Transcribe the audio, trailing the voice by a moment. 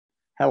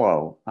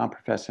Hello, I'm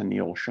Professor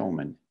Neil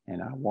Schulman,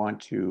 and I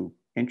want to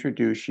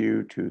introduce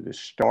you to the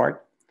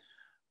start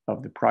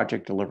of the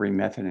Project Delivery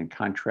Method and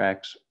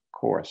Contracts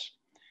course.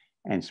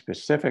 And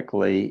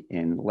specifically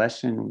in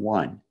Lesson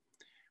 1,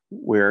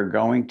 we're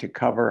going to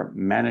cover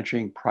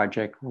managing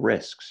project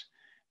risks.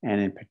 And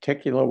in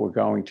particular, we're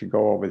going to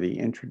go over the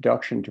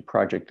introduction to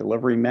project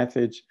delivery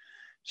methods,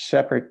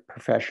 separate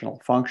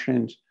professional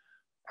functions,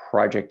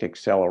 project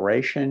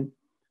acceleration,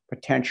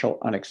 potential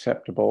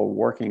unacceptable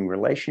working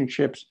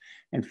relationships,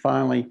 and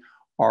finally,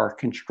 are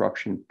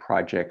construction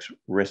projects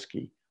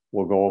risky?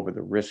 We'll go over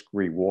the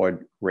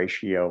risk-reward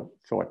ratio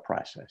thought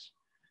process.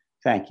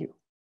 Thank you.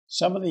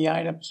 Some of the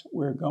items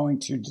we're going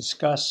to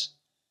discuss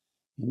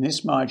in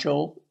this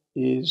module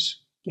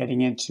is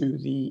getting into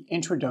the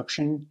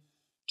introduction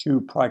to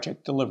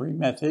project delivery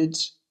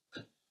methods.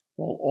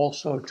 We'll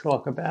also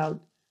talk about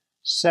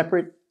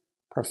separate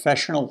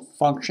professional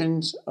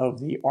functions of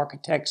the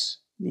architects,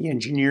 the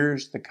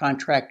engineers, the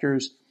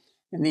contractors,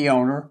 and the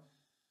owner.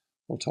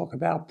 We'll talk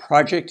about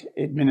project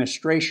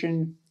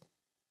administration.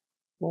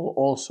 We'll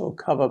also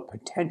cover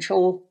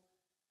potential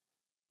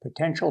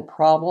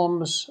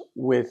problems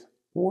with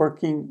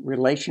working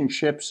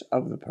relationships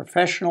of the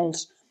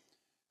professionals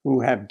who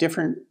have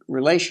different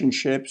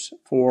relationships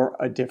for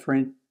a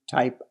different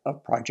type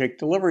of project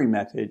delivery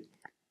method.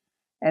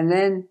 And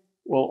then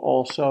we'll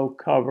also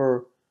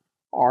cover,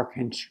 are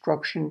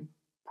construction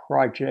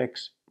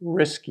projects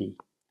risky?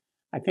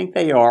 I think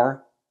they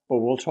are, but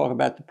we'll talk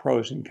about the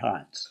pros and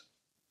cons.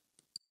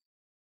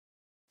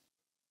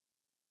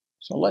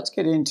 So let's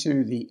get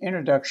into the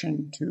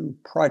introduction to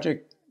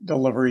project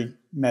delivery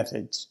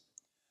methods.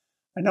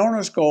 An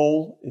owner's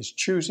goal is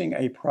choosing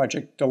a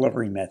project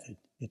delivery method.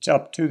 It's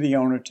up to the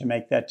owner to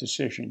make that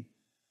decision.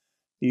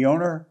 The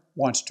owner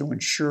wants to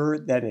ensure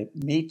that it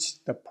meets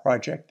the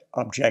project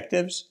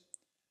objectives,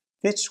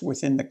 fits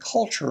within the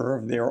culture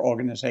of their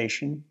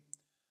organization,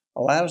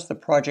 allows the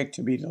project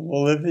to be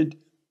delivered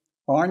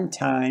on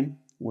time,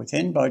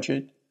 within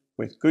budget,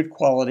 with good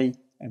quality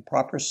and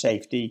proper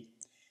safety,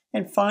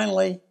 and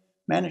finally,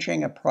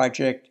 managing a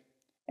project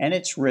and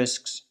its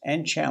risks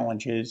and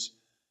challenges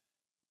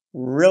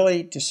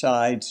really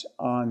decides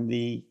on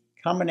the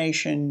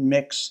combination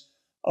mix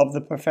of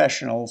the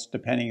professionals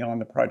depending on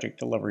the project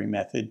delivery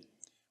method,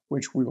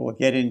 which we will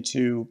get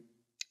into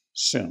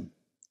soon.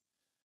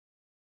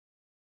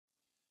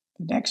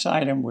 The next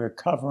item we're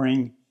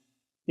covering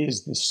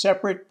is the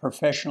separate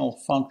professional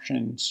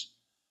functions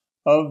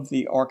of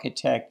the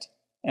architect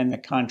and the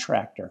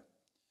contractor.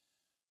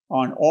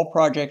 On all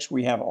projects,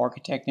 we have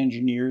architect,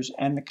 engineers,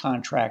 and the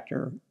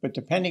contractor, but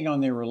depending on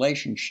their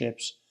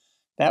relationships,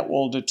 that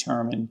will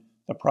determine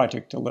the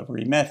project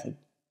delivery method.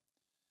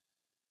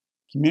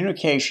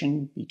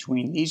 Communication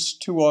between these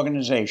two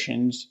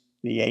organizations,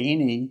 the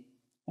A&E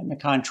and the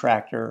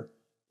contractor,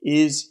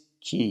 is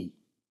key.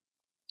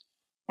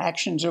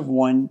 Actions of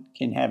one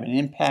can have an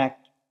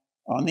impact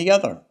on the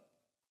other.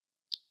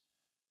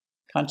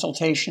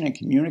 Consultation and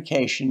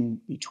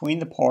communication between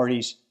the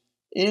parties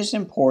is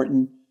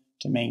important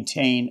to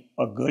maintain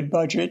a good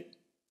budget,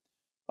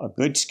 a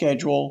good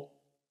schedule,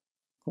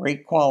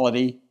 great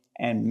quality,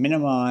 and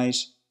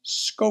minimize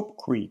scope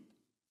creep.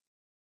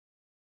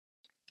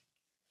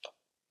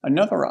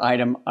 Another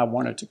item I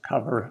wanted to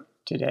cover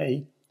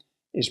today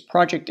is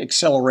project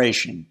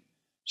acceleration.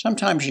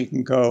 Sometimes you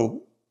can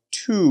go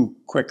too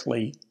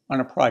quickly on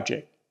a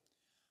project.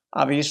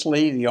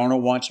 Obviously, the owner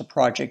wants a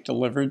project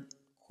delivered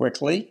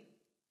quickly.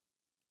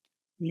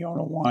 The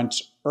owner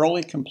wants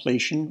early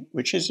completion,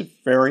 which is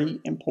very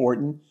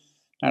important,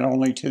 not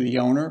only to the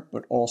owner,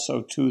 but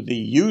also to the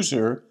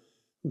user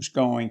who's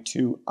going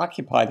to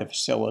occupy the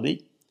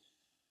facility.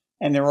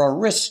 And there are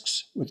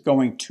risks with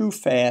going too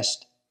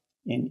fast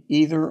in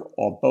either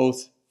or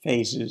both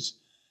phases.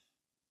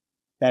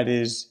 That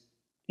is,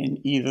 in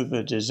either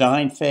the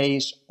design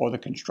phase or the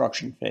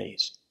construction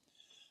phase.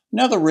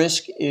 Another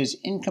risk is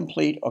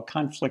incomplete or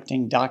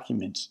conflicting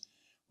documents,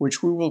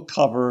 which we will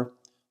cover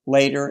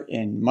later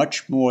in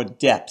much more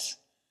depth.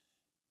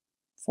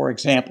 For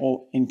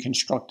example, in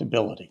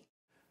constructability.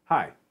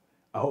 Hi,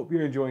 I hope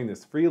you're enjoying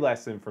this free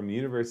lesson from the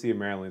University of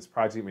Maryland's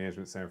Project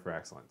Management Center for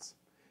Excellence.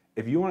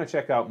 If you want to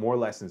check out more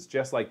lessons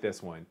just like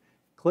this one,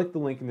 click the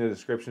link in the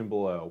description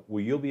below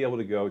where you'll be able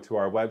to go to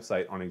our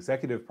website on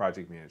executive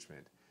project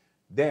management.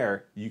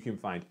 There, you can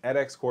find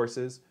edX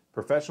courses,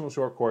 professional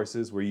short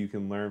courses where you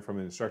can learn from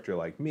an instructor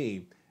like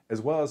me, as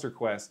well as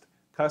request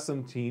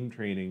custom team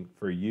training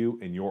for you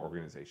and your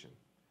organization.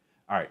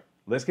 All right,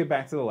 let's get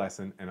back to the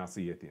lesson and I'll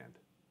see you at the end.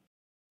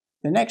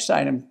 The next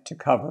item to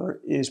cover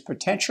is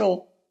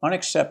potential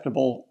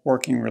unacceptable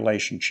working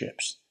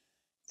relationships.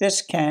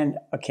 This can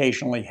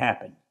occasionally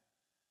happen.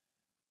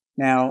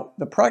 Now,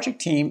 the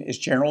project team is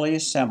generally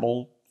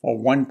assembled for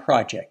one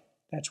project.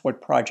 That's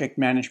what project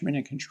management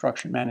and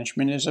construction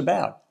management is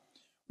about.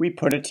 We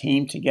put a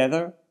team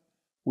together.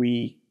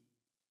 We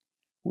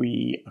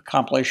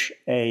accomplish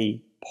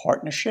a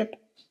partnership,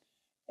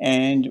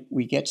 and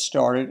we get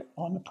started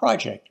on the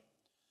project.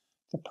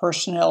 The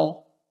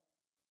personnel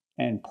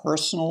and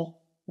personal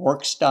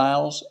work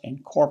styles,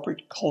 and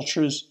corporate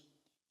cultures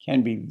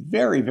can be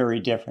very, very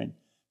different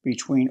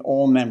between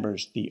all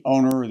members, the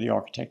owner, the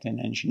architect and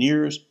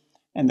engineers,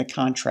 and the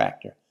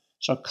contractor.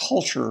 So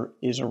culture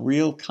is a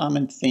real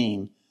common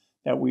theme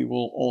that we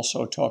will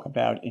also talk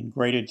about in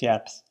greater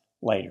depth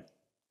later.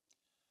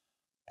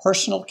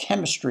 Personal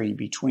chemistry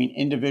between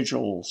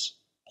individuals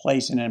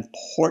plays an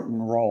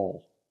important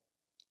role,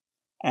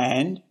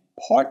 and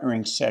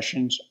partnering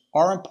sessions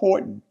are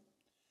important.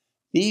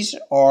 These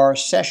are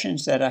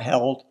sessions that are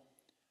held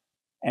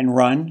and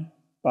run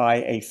by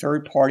a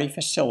third-party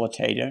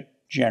facilitator,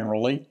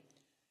 generally,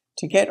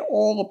 to get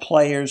all the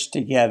players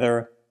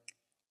together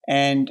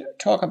and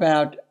talk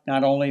about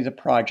not only the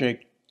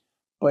project,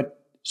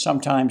 but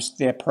sometimes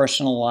their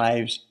personal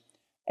lives,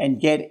 and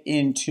get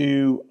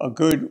into a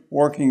good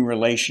working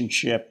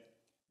relationship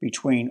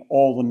between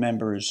all the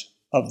members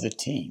of the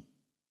team.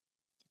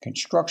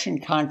 Construction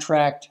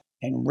contract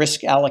and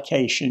risk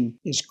allocation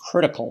is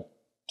critical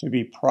to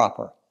be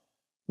proper.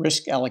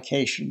 Risk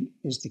allocation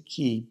is the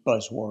key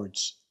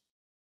buzzwords.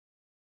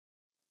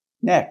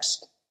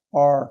 Next,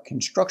 are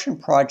construction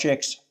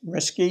projects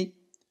risky?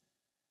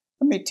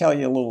 Let me tell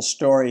you a little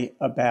story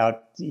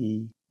about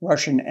the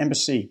Russian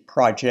embassy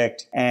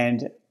project.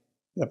 And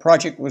the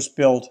project was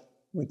built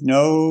with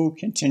no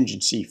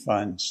contingency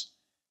funds.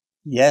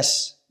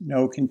 Yes,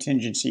 no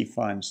contingency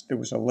funds. There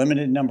was a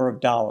limited number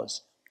of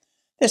dollars.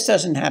 This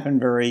doesn't happen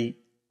very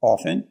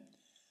often,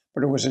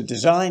 but it was a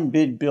design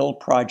bid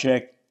build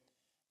project,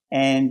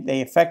 and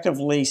they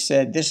effectively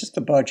said, this is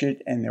the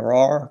budget, and there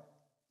are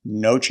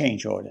no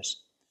change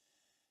orders.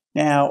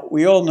 Now,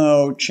 we all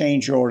know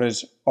change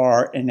orders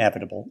are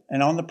inevitable,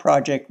 and on the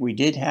project, we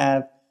did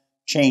have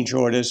change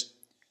orders.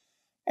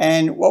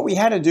 And what we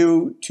had to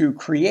do to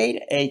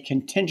create a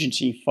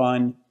contingency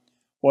fund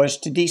was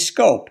to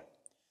descope.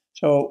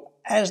 So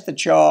as the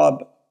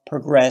job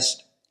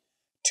progressed,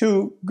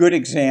 two good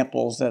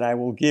examples that I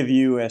will give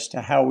you as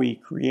to how we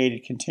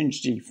created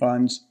contingency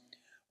funds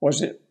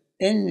was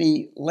in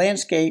the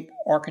landscape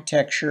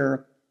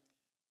architecture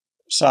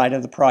side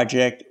of the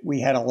project.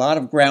 We had a lot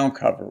of ground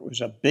cover. It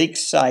was a big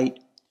site,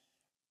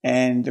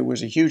 and there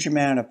was a huge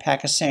amount of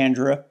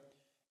Pachysandra,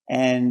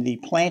 and the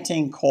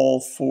planting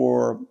called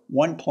for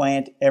one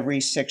plant every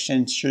 6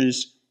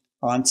 inches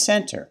on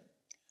center.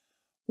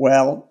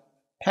 Well,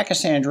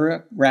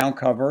 Pachysandra ground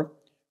cover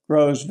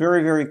grows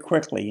very, very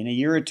quickly. In a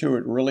year or two,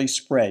 it really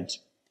spreads.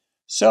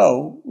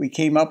 So we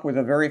came up with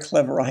a very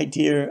clever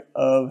idea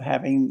of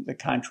having the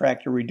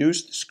contractor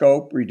reduce the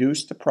scope,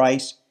 reduce the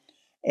price,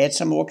 add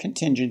some more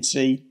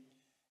contingency,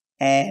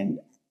 and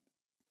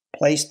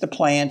place the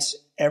plants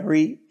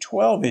every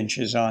 12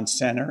 inches on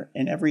center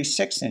and every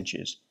 6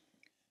 inches.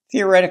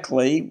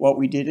 Theoretically, what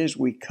we did is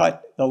we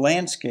cut the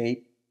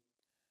landscape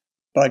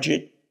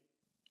budget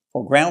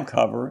for ground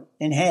cover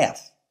in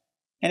half,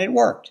 and it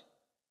worked.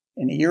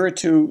 And a year or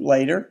two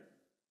later,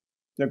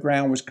 the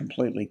ground was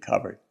completely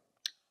covered.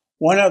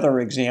 One other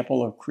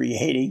example of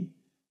creating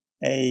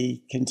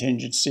a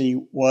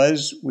contingency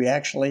was we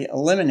actually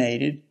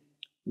eliminated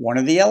one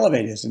of the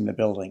elevators in the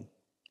building.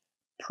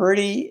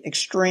 Pretty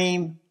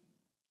extreme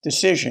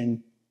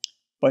decision,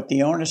 but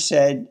the owner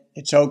said,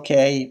 it's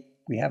okay,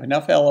 we have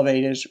enough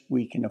elevators,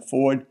 we can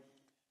afford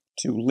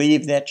to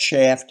leave that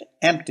shaft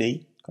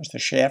empty, because the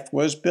shaft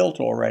was built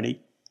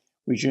already.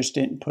 We just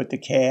didn't put the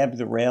cab,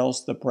 the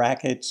rails, the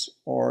brackets,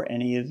 or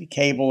any of the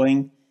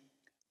cabling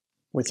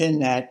within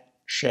that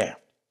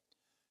shaft.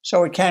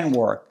 So it can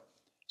work.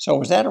 So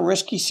was that a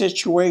risky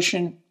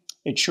situation?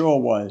 It sure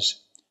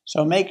was.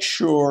 So make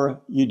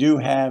sure you do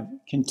have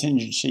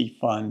contingency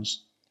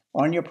funds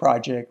on your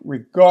project,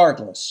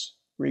 regardless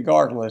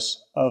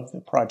of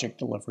the project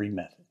delivery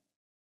method.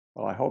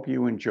 Well, I hope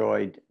you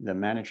enjoyed the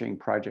Managing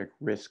Project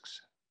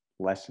Risks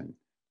lesson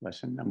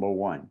number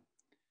 1,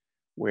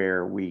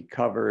 where we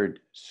covered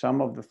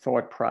some of the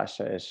thought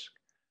process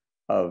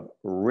of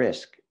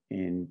risk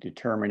in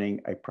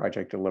determining a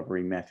project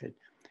delivery method.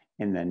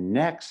 In the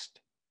next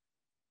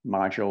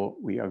module,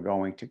 we are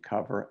going to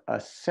cover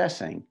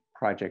assessing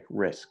project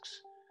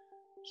risks.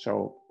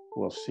 So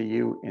we'll see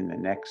you in the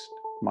next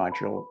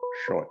module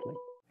shortly.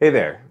 Hey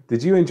there,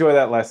 did you enjoy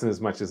that lesson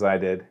as much as I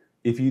did?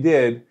 If you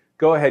did,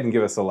 go ahead and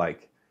give us a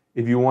like.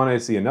 If you want to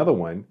see another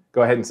one,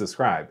 go ahead and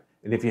subscribe.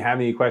 And if you have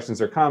any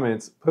questions or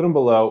comments, put them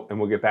below and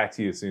we'll get back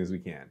to you as soon as we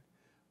can.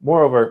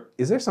 Moreover,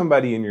 is there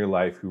somebody in your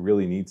life who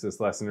really needs this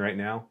lesson right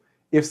now?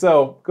 If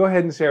so, go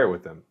ahead and share it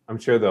with them. I'm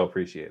sure they'll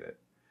appreciate it.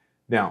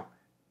 Now,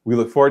 we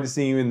look forward to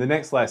seeing you in the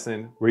next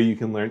lesson, where you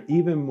can learn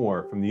even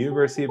more from the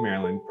University of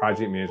Maryland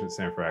Project Management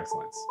Center for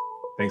Excellence.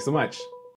 Thanks so much.